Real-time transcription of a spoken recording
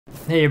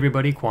Hey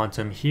everybody,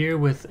 Quantum here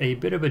with a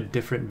bit of a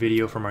different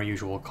video from our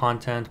usual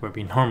content where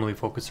we normally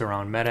focus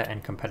around meta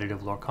and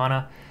competitive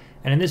Lorcana.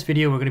 And in this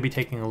video we're going to be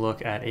taking a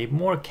look at a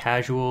more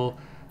casual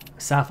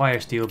Sapphire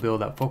Steel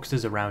build that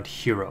focuses around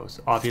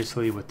heroes.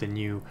 Obviously with the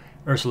new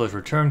Ursula's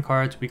Return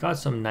cards, we got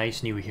some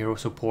nice new hero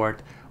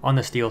support on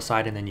the Steel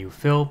side in the new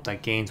Phil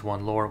that gains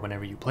 1 lore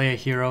whenever you play a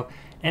hero,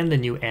 and the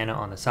new Anna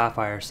on the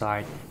Sapphire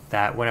side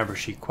that whenever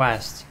she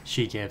quests,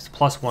 she gives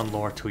 +1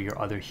 lore to your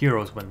other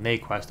heroes when they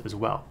quest as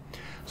well.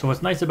 So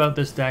what's nice about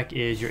this deck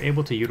is you're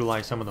able to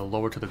utilize some of the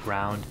lower to the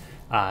ground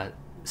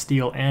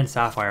Steel and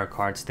Sapphire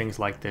cards, things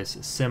like this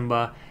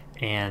Simba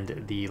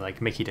and the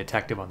Mickey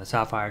Detective on the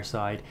Sapphire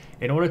side,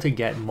 in order to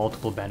get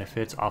multiple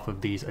benefits off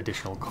of these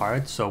additional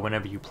cards. So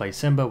whenever you play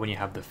Simba, when you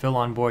have the Phil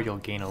on board, you'll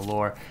gain a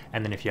lore,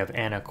 and then if you have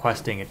Anna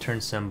questing, it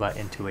turns Simba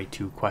into a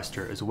 2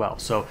 quester as well.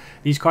 So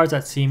these cards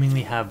that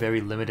seemingly have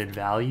very limited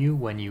value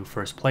when you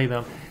first play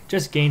them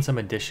just gain some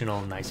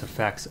additional nice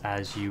effects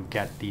as you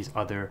get these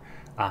other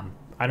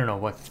I don't know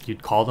what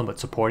you'd call them, but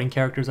supporting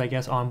characters, I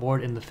guess, on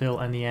board in the Phil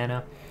and the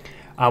Anna.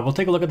 We'll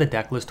take a look at the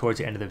deck list towards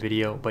the end of the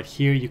video, but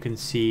here you can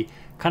see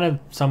kind of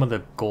some of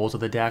the goals of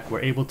the deck.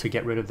 We're able to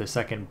get rid of the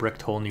second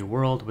bricked Whole New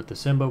World with the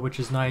Simba, which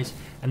is nice,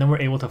 and then we're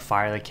able to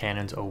fire the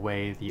cannons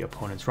away the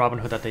opponent's Robin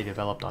Hood that they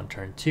developed on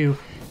turn 2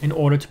 in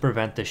order to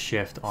prevent the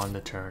shift on the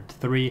turn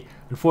 3.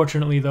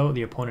 Unfortunately though,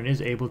 the opponent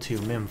is able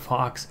to Mim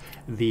Fox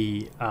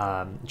the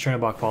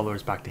Chernobog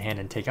followers back to hand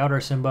and take out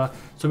our Simba,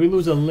 so we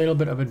lose a little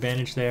bit of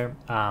advantage there,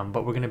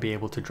 but we're going to be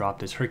able to drop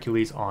this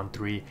Hercules on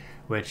 3,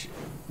 which,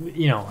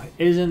 you know,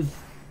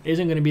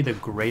 isn't going to be the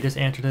greatest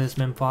answer to this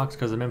Mim Fox,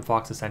 because the Mim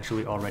Fox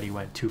essentially already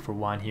went 2 for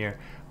 1 here,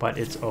 but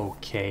it's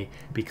okay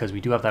because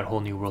we do have that Whole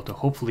New World to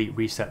hopefully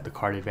reset the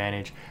card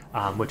advantage,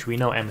 which we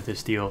know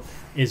Amethyst Steel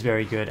is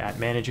very good at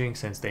managing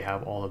since they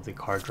have all of the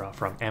card draw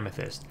from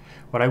Amethyst.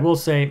 What I will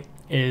say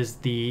is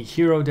the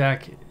hero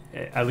deck,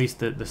 at least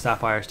the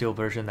Sapphire Steel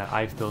version that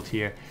I've built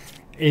here,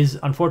 is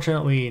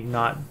unfortunately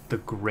not the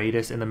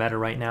greatest in the meta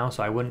right now,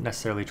 so I wouldn't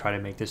necessarily try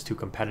to make this too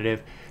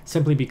competitive,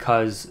 simply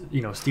because,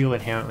 you know, Steel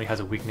inherently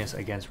has a weakness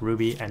against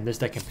Ruby, and this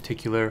deck in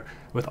particular,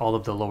 with all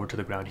of the lower to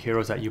the ground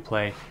heroes that you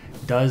play,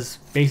 does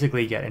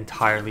basically get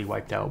entirely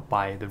wiped out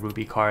by the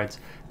Ruby cards.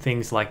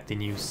 Things like the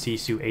new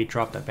Sisu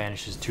 8-drop that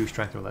banishes 2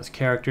 strength or less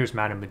characters,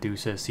 Madame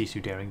Medusa,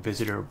 Sisu Daring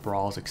Visitor,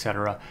 Brawls,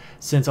 etc.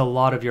 Since a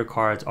lot of your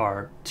cards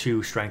are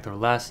 2 strength or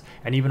less,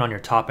 and even on your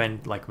top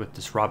end, like with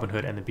this Robin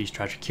Hood and the Beast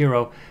Tragic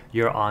Hero,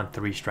 you're on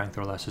 3 strength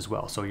or less as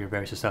well, so you're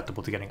very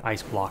susceptible to getting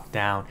ice blocked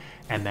down,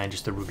 and then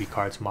just the Ruby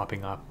cards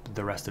mopping up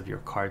the rest of your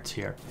cards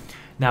here.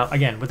 Now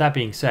again, with that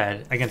being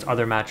said, against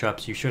other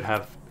matchups you should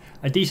have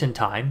a decent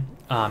time,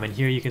 and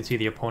here you can see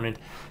the opponent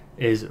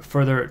is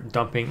further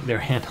dumping their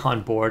hand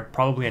on board,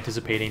 probably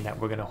anticipating that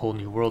we're going to Whole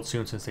New World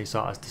soon since they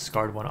saw us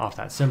discard 1 off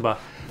that Simba.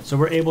 So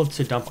we're able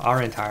to dump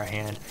our entire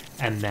hand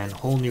and then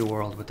Whole New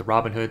World with the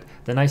Robin Hood.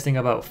 The nice thing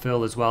about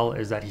Phil as well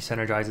is that he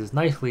synergizes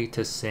nicely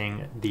to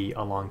sing the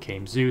Along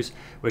Came Zeus,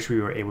 which we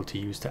were able to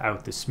use to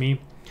out the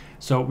Smee.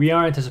 So we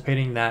are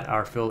anticipating that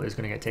our Phil is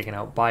going to get taken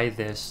out by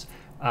this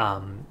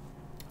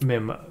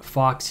Mim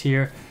Fox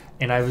here.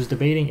 And I was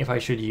debating if I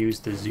should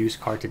use the Zeus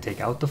card to take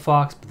out the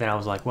Fox, but then I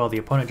was like, well, the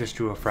opponent just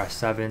drew a fresh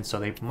 7, so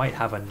they might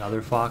have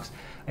another Fox.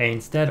 I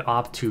instead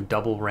opt to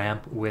double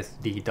ramp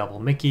with the double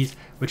Mickeys,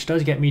 which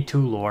does get me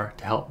 2 lore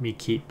to help me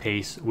keep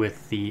pace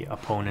with the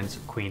opponent's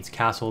Queen's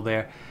Castle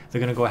there.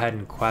 They're going to go ahead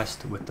and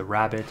quest with the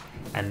Rabbit,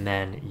 and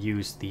then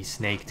use the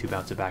Snake to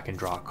bounce it back and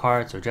draw a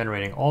card, so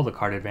generating all the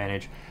card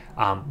advantage.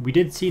 We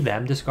did see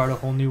them discard a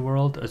Whole New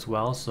World as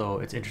well, so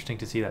it's interesting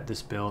to see that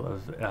this build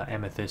of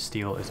Amethyst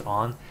Steel is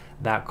on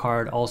that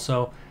card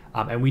also.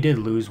 And we did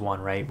lose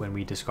 1, right, when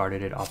we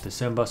discarded it off the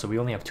Simba, so we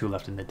only have 2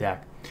 left in the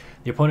deck.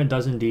 The opponent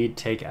does indeed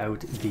take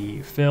out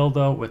the Phil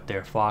though with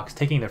their Fox,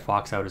 taking their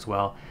Fox out as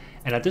well.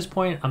 And at this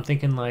point I'm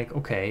thinking like,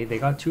 okay, they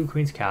got 2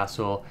 Queen's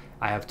Castle,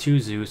 I have 2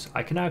 Zeus,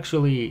 I can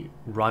actually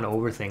run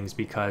over things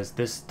because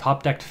this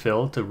top decked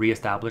Phil to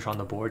reestablish on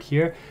the board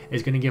here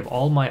is going to give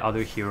all my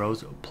other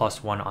heroes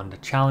 +1 on the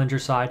challenger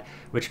side,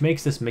 which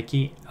makes this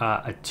Mickey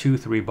a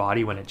 2-3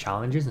 body when it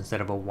challenges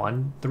instead of a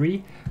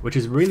 1-3, which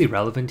is really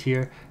relevant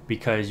here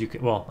because you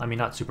can, well, I mean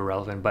not super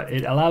relevant, but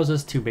it allows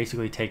us to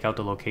basically take out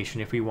the location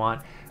if we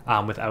want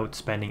without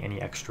spending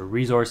any extra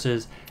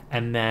resources.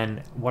 And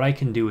then what I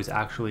can do is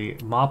actually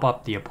mop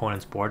up the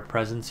opponent's board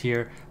presence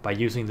here by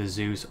using the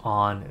Zeus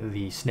on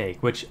the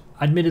Snake, which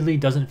admittedly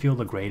doesn't feel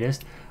the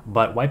greatest,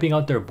 but wiping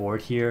out their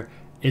board here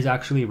is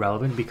actually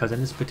relevant because in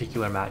this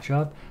particular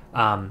matchup,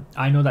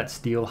 I know that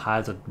Steel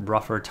has a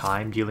rougher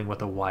time dealing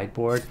with a wide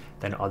board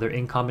than other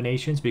ink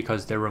combinations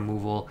because their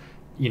removal,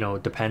 you know,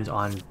 depends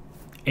on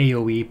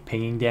AoE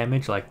pinging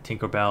damage like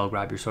Tinkerbell,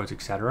 Grab Your Swords,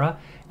 etc.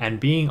 And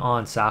being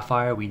on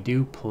Sapphire, we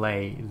do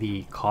play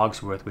the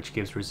Cogsworth, which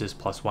gives resist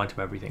 +1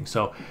 to everything.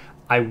 So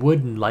I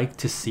would like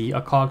to see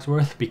a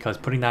Cogsworth because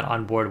putting that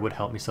on board would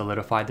help me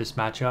solidify this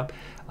matchup.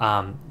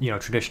 You know,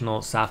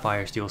 traditional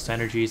Sapphire Steel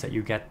synergies that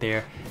you get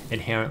there,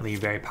 inherently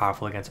very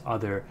powerful against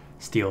other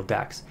steel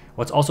decks.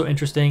 What's also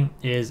interesting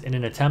is in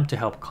an attempt to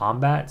help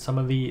combat some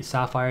of the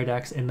Sapphire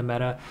decks in the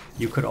meta,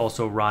 you could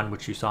also run,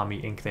 which you saw me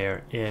ink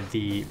there, in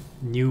the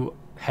new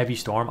Heavy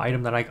Storm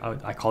item that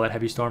I call it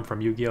Heavy Storm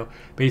from Yu-Gi-Oh!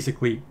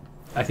 Basically,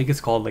 I think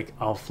it's called like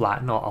I'll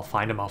find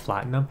them, I'll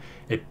flatten them.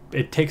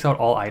 It takes out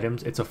all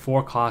items. It's a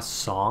 4-cost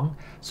song,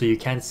 so you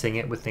can sing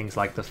it with things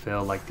like the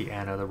Phil, like the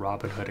Anna, the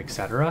Robin Hood,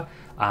 etc.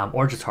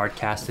 Or just hard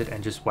cast it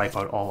and just wipe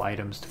out all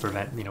items to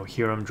prevent, you know,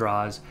 Hiram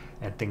draws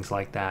and things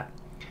like that.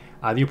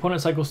 The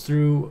opponent cycles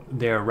through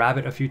their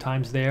rabbit a few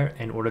times there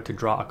in order to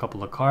draw a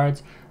couple of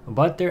cards,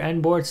 but their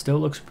end board still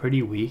looks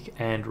pretty weak,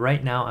 and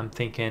right now I'm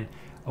thinking,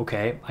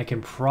 okay, I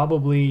can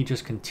probably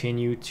just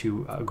continue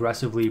to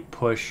aggressively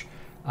push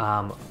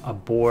a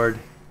board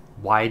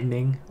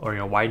widening,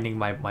 or widening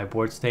my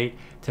board state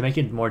to make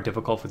it more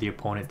difficult for the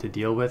opponent to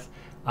deal with.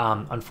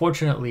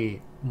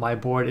 Unfortunately, my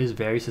board is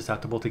very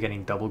susceptible to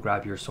getting double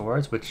grab your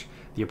swords, which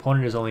the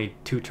opponent is only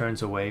 2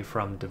 turns away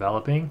from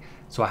developing,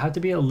 so I have to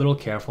be a little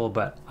careful.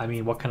 But I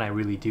mean, what can I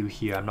really do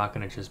here? I'm not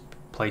going to just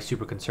play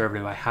super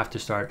conservative. I have to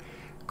start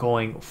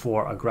going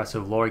for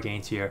aggressive lore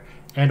gains here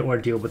and or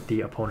deal with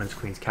the opponent's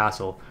queen's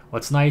castle.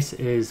 What's nice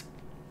is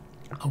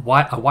a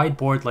wide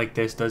board like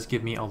this does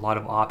give me a lot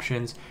of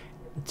options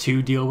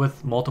to deal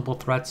with multiple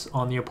threats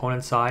on the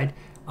opponent's side.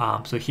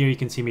 So here you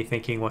can see me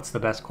thinking, what's the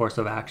best course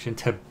of action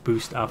to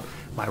boost up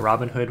my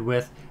Robin Hood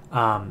with?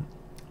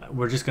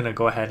 We're just going to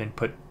go ahead and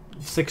put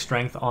 6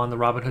 strength on the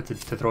Robin Hood to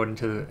throw it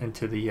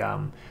into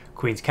the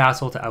Queen's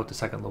Castle to out the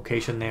second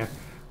location there.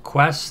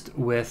 Quest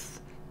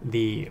with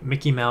the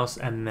Mickey Mouse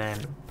and then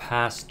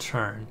pass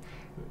turn,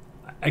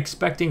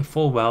 expecting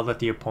full well that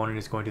the opponent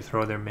is going to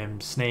throw their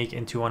Mim Snake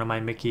into one of my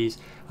Mickeys.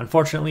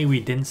 Unfortunately, we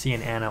didn't see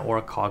an Anna or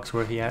a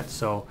Cogsworth yet,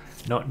 so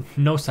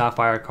no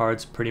Sapphire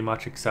cards pretty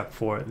much except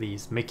for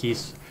these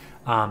Mickeys.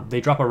 They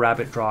drop a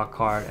Rabbit, draw a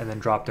card, and then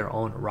drop their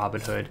own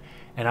Robin Hood.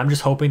 And I'm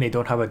just hoping they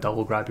don't have a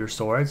double grab your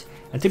swords.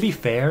 And to be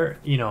fair,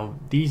 you know,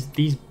 these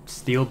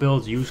steel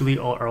builds usually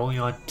are only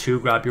on 2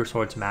 grab your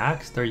swords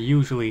max. They're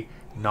usually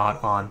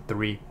not on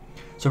 3.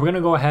 So we're going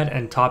to go ahead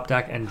and top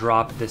deck and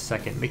drop this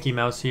second Mickey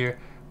Mouse here,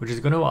 which is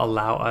going to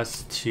allow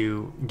us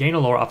to gain a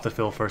lore off the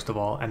fill first of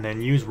all, and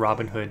then use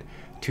Robin Hood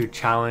to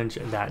challenge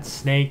that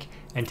snake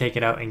and take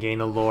it out and gain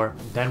the lore.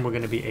 Then we're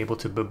going to be able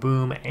to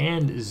Baboom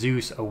and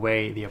Zeus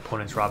away the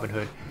opponent's Robin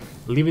Hood,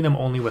 leaving them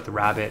only with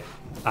Rabbit.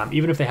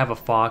 Even if they have a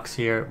Fox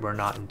here, we're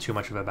not in too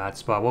much of a bad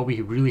spot. What we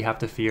really have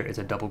to fear is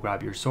a double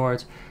grab your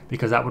swords,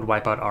 because that would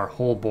wipe out our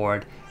whole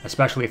board,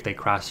 especially if they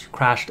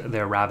crashed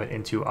their Rabbit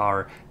into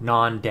our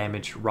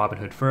non-damaged Robin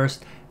Hood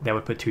first. That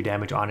would put 2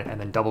 damage on it, and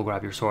then double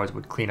grab your swords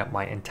would clean up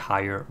my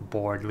entire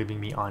board, leaving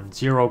me on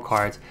 0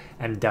 cards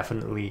and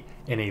definitely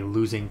in a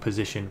losing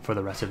position for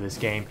the rest of this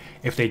game.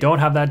 If they don't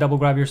have that double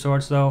grab your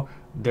swords though,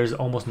 there's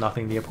almost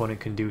nothing the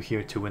opponent can do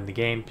here to win the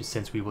game,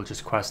 since we will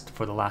just quest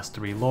for the last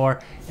 3 lore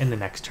in the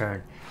next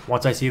turn.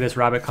 Once I see this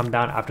Rabbit come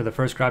down after the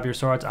first grab your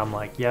swords, I'm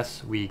like,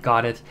 yes, we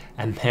got it,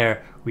 and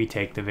there we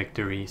take the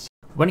victory.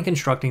 When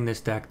constructing this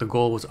deck, the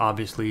goal was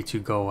obviously to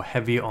go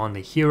heavy on the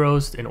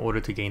heroes in order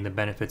to gain the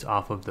benefits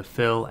off of the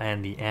Phil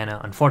and the Anna.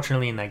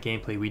 Unfortunately, in that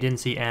gameplay, we didn't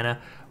see Anna,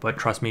 but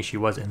trust me, she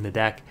was in the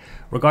deck.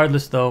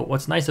 Regardless though,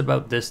 what's nice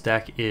about this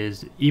deck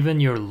is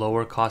even your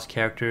lower cost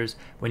characters,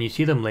 when you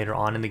see them later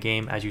on in the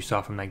game, as you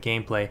saw from that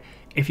gameplay,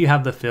 if you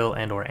have the Phil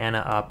and or Anna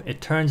up,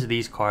 it turns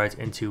these cards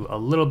into a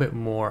little bit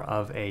more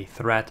of a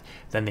threat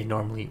than they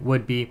normally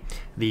would be.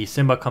 The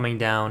Simba coming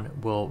down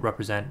will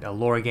represent a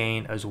lore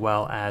gain, as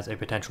well as a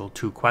potential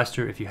 2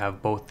 quester if you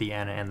have both the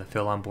Anna and the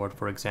Phil on board,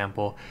 for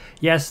example.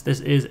 Yes, this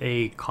is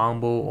a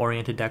combo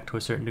oriented deck to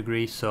a certain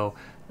degree, so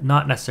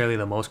not necessarily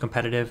the most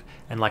competitive,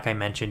 and like I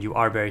mentioned, you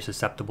are very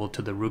susceptible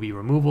to the Ruby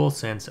removal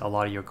since a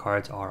lot of your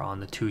cards are on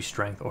the 2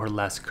 strength or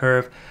less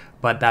curve.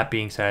 But that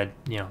being said,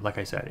 you know, like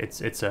I said,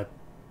 it's a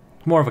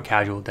more of a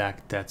casual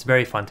deck that's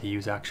very fun to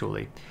use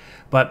actually.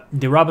 But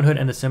the Robin Hood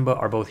and the Simba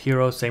are both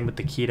heroes, same with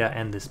the Kita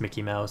and this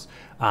Mickey Mouse.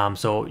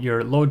 So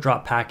your low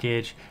drop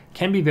package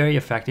can be very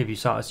effective. You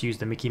saw us use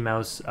the Mickey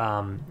Mouse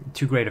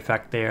to great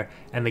effect there.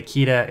 And the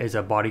Kita is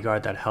a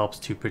bodyguard that helps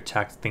to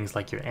protect things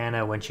like your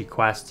Anna when she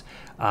quests,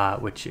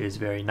 which is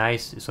very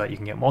nice, so that you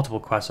can get multiple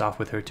quests off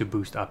with her to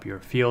boost up your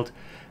field.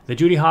 The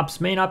Judy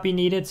Hops may not be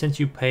needed since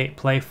you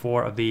play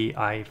 4 of the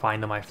I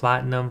Find Them, I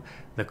Flatten Them,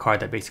 the card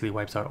that basically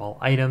wipes out all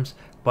items,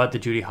 but the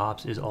Judy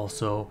Hops is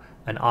also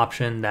an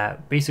option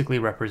that basically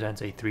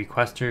represents a 3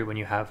 quester when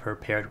you have her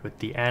paired with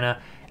the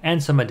Anna,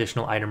 and some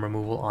additional item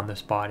removal on the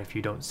spot if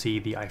you don't see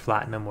the I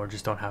Flatten Them or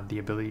just don't have the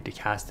ability to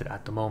cast it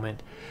at the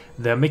moment.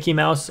 The Mickey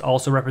Mouse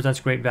also represents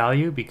great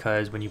value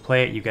because when you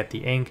play it, you get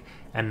the ink,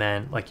 and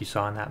then like you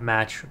saw in that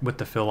match with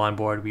the Phil on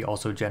board, we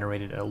also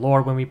generated a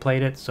lore when we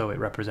played it, so it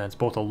represents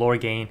both a lore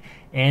gain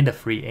and a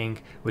free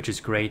ink, which is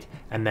great.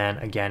 And then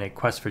again, it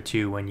quests for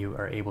 2 when you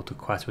are able to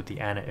quest with the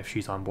Anna if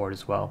she's on board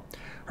as well.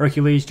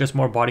 Hercules, just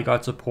more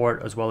bodyguard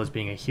support as well as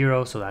being a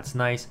hero, so that's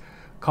nice.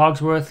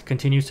 Cogsworth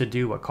continues to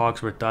do what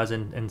Cogsworth does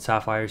in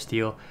Sapphire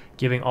Steel.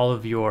 Giving all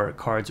of your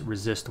cards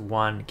resist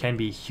 1 can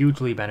be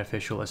hugely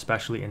beneficial,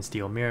 especially in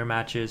Steel Mirror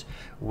matches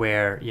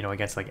where, you know,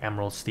 against like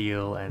Emerald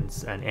Steel and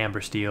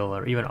Amber Steel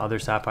or even other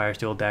Sapphire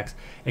Steel decks,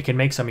 it can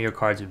make some of your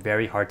cards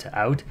very hard to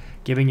out.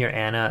 Giving your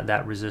Anna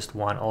that resist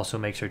 1 also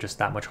makes her just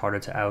that much harder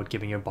to out.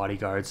 Giving your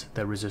bodyguards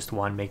that resist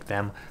 1 make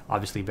them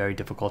obviously very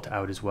difficult to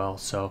out as well.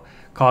 So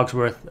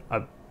Cogsworth,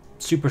 a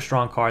super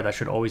strong card that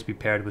should always be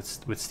paired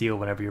with Steel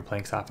whenever you're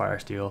playing Sapphire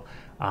Steel.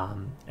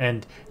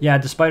 And yeah,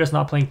 despite us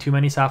not playing too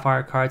many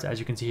Sapphire cards, as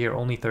you can see here,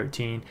 only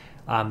 13,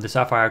 the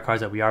Sapphire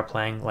cards that we are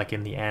playing, like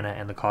in the Anna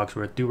and the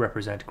Cogsworth, do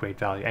represent great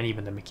value, and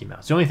even the Mickey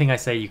Mouse. The only thing I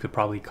say you could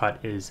probably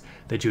cut is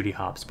the Judy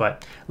Hopps,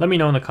 but let me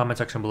know in the comment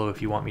section below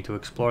if you want me to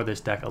explore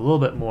this deck a little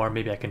bit more.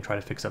 Maybe I can try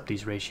to fix up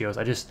these ratios.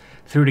 I just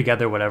threw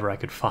together whatever I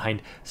could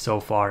find so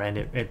far, and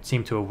it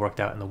seemed to have worked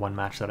out in the one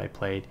match that I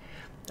played.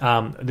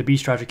 The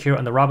Beast Tragic Hero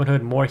and the Robin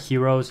Hood, more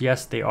heroes.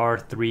 Yes, they are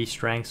 3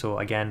 strength, so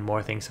again,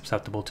 more things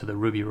susceptible to the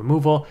Ruby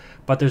removal,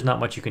 but there's not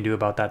much you can do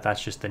about that.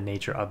 That's just the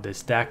nature of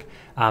this deck.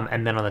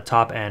 And then on the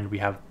top end, we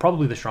have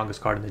probably the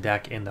strongest card in the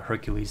deck in the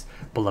Hercules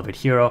Beloved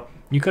Hero.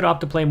 You could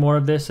opt to play more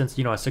of this since,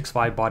 you know, a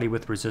 6/5 body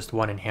with resist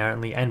 1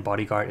 inherently and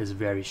bodyguard is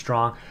very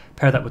strong.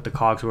 Pair that with the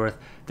Cogsworth.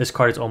 This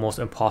card is almost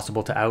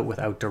impossible to out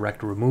without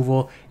direct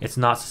removal. It's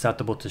not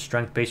susceptible to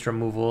strength-based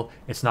removal.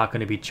 It's not going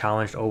to be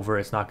challenged over.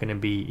 It's not going to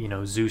be, you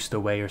know, Zeused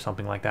away or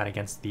something like that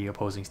against the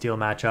opposing Steel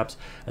matchups,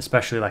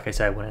 especially, like I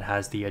said, when it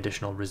has the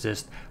additional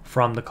resist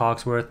from the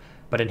Cogsworth.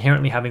 But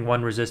inherently having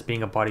 1 resist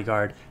being a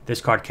bodyguard,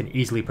 this card can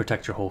easily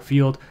protect your whole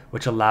field,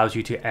 which allows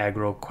you to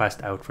aggro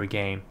quest out for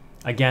game.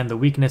 Again, the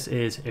weakness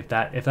is if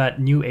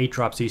that new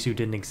 8-drop Sisu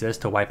didn't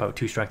exist to wipe out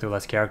 2 strength or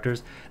less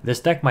characters,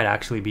 this deck might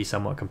actually be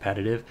somewhat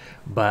competitive,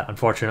 but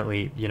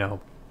unfortunately, you know,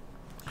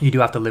 you do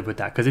have to live with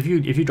that. Because if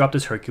you drop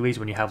this Hercules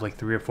when you have like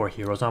 3 or 4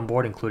 heroes on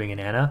board, including an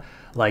Anna,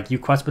 like you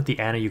quest with the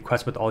Anna, you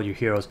quest with all your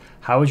heroes,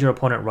 how is your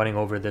opponent running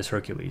over this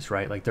Hercules,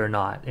 right? Like they're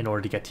not, in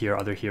order to get to your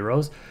other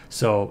heroes.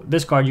 So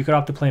this card, you could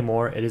opt to play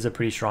more. It is a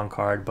pretty strong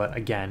card, but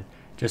again,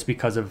 just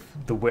because of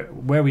the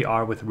where we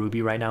are with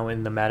Ruby right now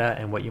in the meta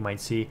and what you might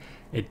see,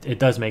 it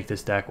does make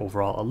this deck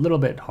overall a little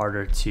bit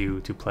harder to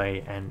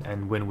play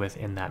and win with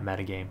in that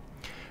meta game.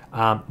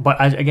 But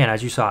again,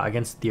 as you saw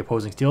against the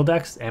opposing Steel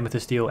decks,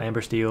 Amethyst Steel,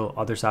 Amber Steel,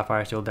 other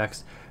Sapphire Steel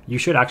decks, you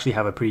should actually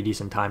have a pretty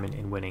decent time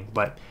in winning.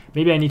 But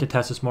maybe I need to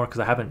test this more because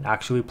I haven't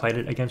actually played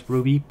it against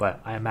Ruby, but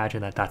I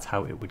imagine that that's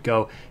how it would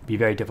go. It'd be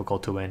very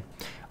difficult to win.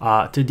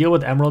 To deal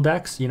with Emerald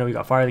decks, you know, you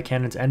got Fire the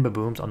Cannons and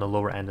Babooms on the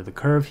lower end of the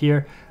curve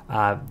here.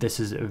 This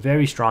is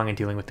very strong in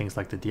dealing with things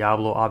like the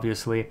Diablo,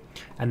 obviously.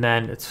 And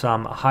then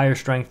some higher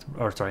strength,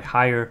 or sorry,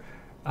 higher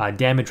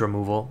damage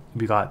removal.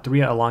 We got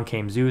 3 Along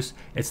Came Zeus.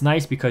 It's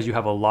nice because you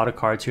have a lot of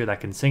cards here that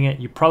can sing it.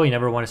 You probably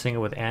never want to sing it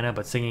with Anna,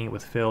 but singing it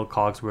with Phil,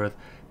 Cogsworth,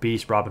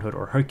 Beast, Robin Hood,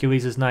 or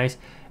Hercules is nice.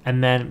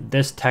 And then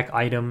this tech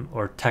item,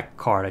 or tech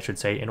card I should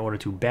say, in order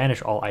to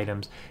banish all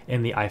items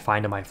in the I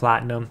Find Them I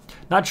Platinum.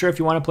 Not sure if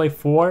you want to play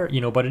 4,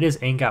 you know, but it is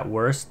ink at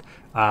worst.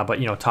 But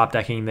you know, top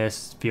decking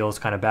this feels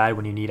kind of bad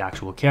when you need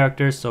actual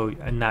characters, so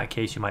in that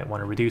case you might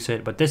want to reduce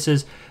it. But this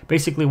is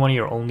basically one of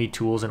your only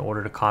tools in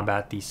order to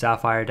combat the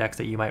Sapphire decks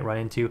that you might run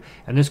into,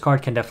 and this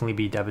card can definitely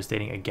be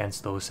devastating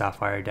against those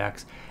Sapphire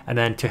decks. And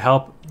then to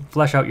help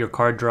flesh out your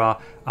card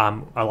draw,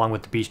 along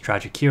with the Beast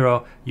Tragic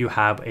Hero, you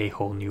have a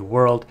Whole New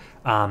World.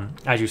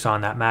 As you saw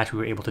in that match, we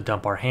were able to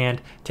dump our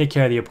hand, take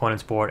care of the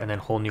opponent's board, and then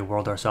Whole New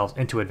World ourselves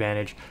into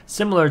advantage,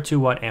 similar to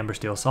what Amber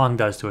Steel Song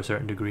does to a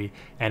certain degree,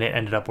 and it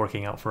ended up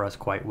working out for us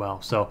quite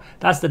well. So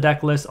that's the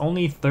deck list.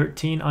 Only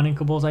 13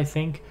 uninkables, I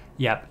think.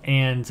 Yep,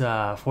 and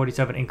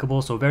 47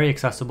 inkables, so very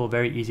accessible,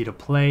 very easy to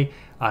play.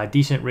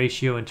 Decent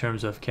ratio in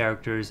terms of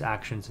characters,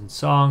 actions, and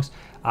songs.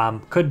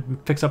 Could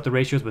fix up the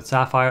ratios with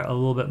Sapphire a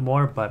little bit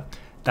more, but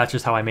that's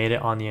just how I made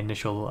it on the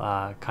initial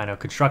kind of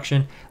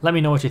construction. Let me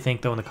know what you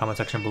think though in the comment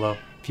section below.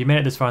 If you made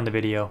it this far in the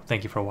video,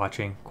 thank you for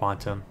watching.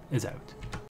 Quantum is out.